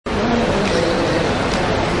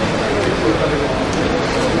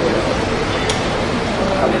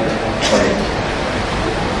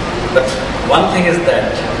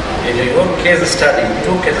In your case study,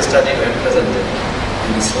 two case studies we have presented in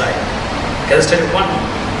this slide. Case study 1,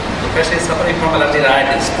 the patient is suffering from allergic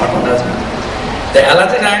rhinitis, not on asthma. The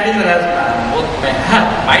allergic rhinitis and asthma both might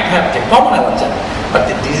have a common allergen, but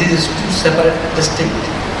the disease is two separate, distinct,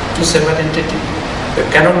 two separate entities. You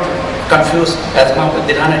cannot confuse asthma with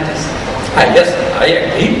the rhinitis. Yes, I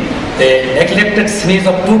agree. The neglected sneeze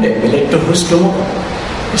of today will lead to who's tomorrow.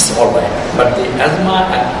 It's all right. But the asthma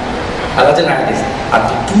and allergic rhinitis are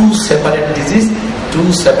the two separate diseases,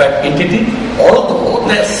 two separate entities, although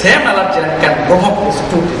the same allergen can provoke these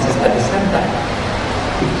two diseases at the same time.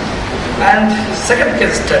 And second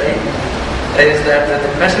case study is that the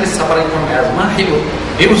patient is suffering from asthma.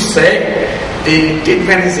 He would say the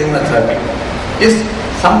treatment is immunotherapy. Is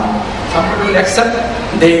somebody will accept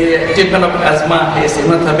the treatment of asthma is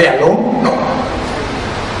immunotherapy alone? No.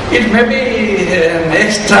 It may be an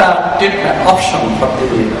extra treatment option for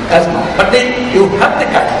the asthma, but then you have the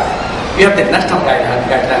guideline. You have the national guideline,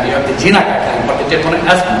 you have the GINA guideline for the treatment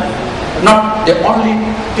of asthma. Not the only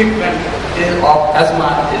treatment of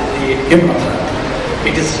asthma is the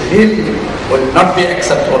immunotherapy. It is really will not be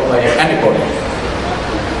acceptable by anybody.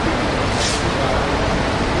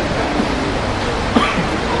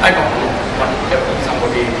 I don't know what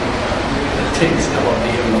somebody thinks about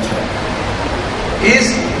the immunotherapy.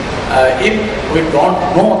 If we don't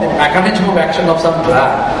know the mechanism of action of some drug,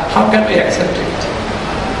 how can we accept it?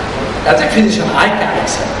 As a physician, I can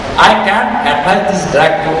accept. I can apply this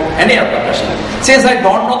drug to any other patient. Since I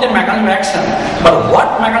don't know the mechanism of action, but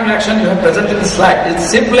what mechanism of action you have presented in the slide is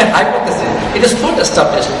simply a hypothesis. It is not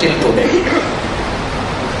established till today.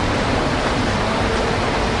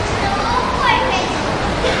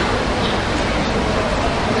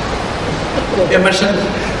 You mentioned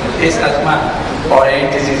is asthma or any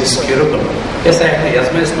disease is curable. Yes, I agree,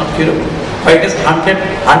 asthma is not curable, but it is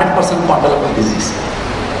 100% controllable disease.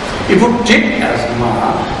 If you treat asthma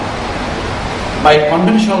by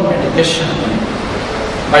conventional medication,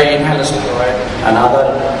 by inhaler steroid and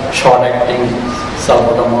other short-acting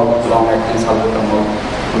salbutamol, long-acting salbutamol,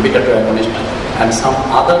 beta-2 agonist, and some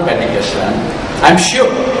other medication, I'm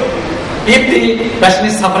sure if the patient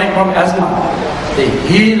is suffering from asthma,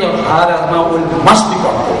 his or her asthma must be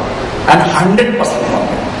controlled and 100%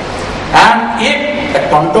 controlled. And if the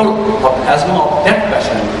control of asthma of that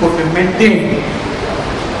patient could be maintained,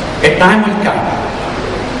 a time will come,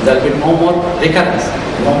 there will be no more recurrence,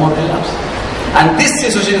 no more relapse. And this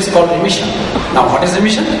situation is called remission. Now what is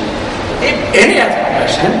remission? If any asthma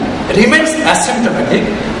patient remains asymptomatic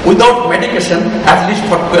without medication at least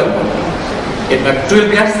for 12 months, it may be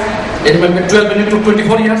 12 years, it may be 12 into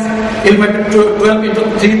 24 years, it may be 12 into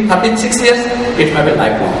 36 years, it may be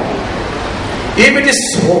lifelong. If it is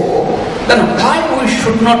so, then why we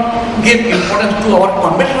should not give importance to our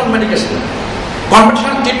conventional medication,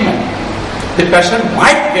 conventional treatment? The patient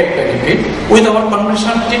might get benefit with our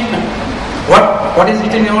conventional treatment. What is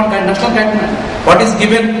written in our national guideline? What is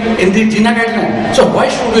given in the GINA guideline? So why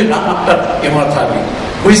should we run after immunotherapy,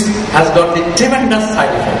 which has got the tremendous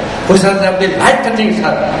side effect, which has got the life-threatening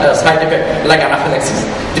side effect like anaphylaxis?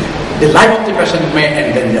 The life of the patient may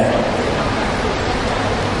end in there.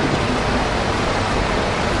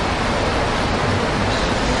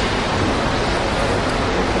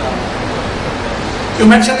 You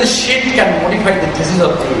mentioned the sheet can modify the disease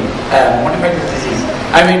of the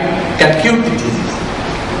can cure the disease.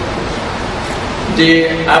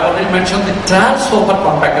 I've already mentioned the trials so far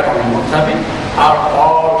conducted on immunotherapy are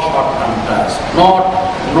all short-term trials. No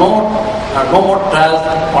more trials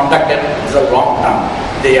conducted is a long-term.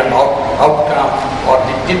 The outcome or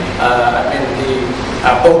the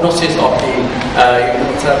prognosis of the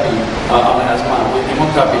immunotherapy on asthma with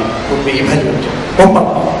immunotherapy would be evaluated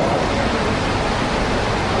properly.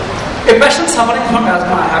 A patient suffering from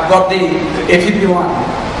asthma have got the FEV1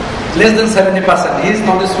 less than 70%. He is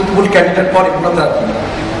not a suitable candidate for immunotherapy.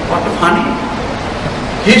 What funny?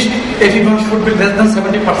 His FEV1 should be less than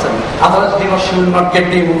 70%. Otherwise, he or she will not get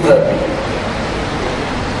the immunotherapy.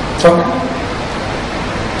 So,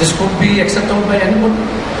 this could be acceptable by anyone?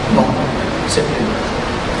 No, simply not.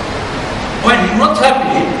 When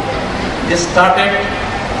immunotherapy is started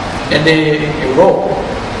in Europe,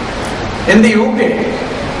 in the UK,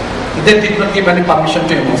 they did not give any permission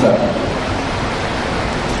to immunotherapy.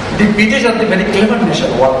 The British are the very clever nation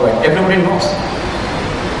worldwide. Everybody knows.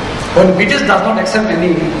 When British does not accept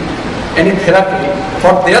any therapy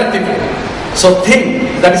for their people, so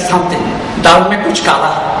think that is something. Dal mein kuch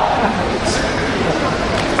kala.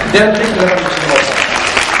 They are very clever nation also.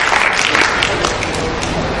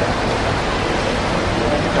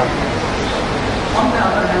 On the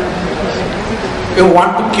other hand, you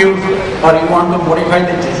want to cure or you want to modify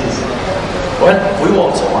the disease. Well, we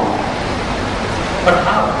also want. But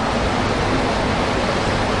how?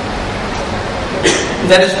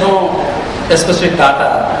 There is no specific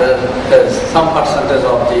data. There's some percentage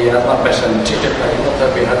of the asthma patient treated by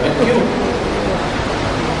chemotherapy have been cured.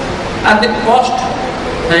 And the cost,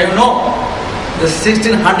 you know, the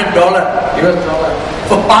 $1,600 US dollar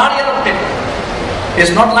for per year of treatment.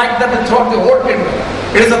 It's not like that throughout the whole treatment.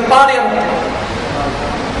 It is a per year of treatment.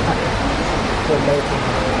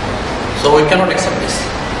 So we cannot accept this.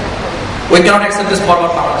 We cannot accept this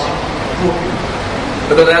forward partnership.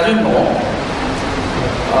 Because as you know,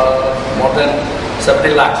 more than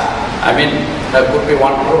 70 lakhs, there could be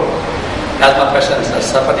 1 crore asthma patients are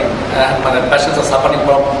suffering, patients are suffering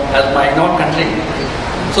from asthma in our country.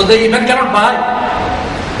 So they even cannot buy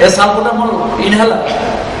a salbutamol inhaler,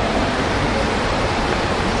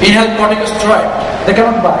 inhaled corticosteroid. They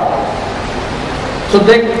cannot buy. So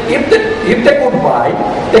if they could buy,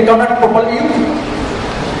 they cannot properly use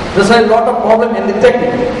it. There's a lot of problem in the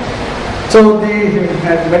technique. So the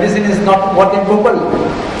medicine is not working properly.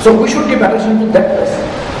 So we should give attention to that person,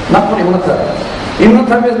 not for immunotherapy.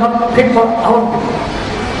 Immunotherapy is not fit for our people.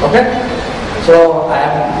 Okay? So I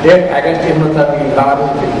am dead against immunotherapy in Bangla.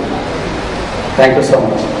 Thank you so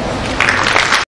much.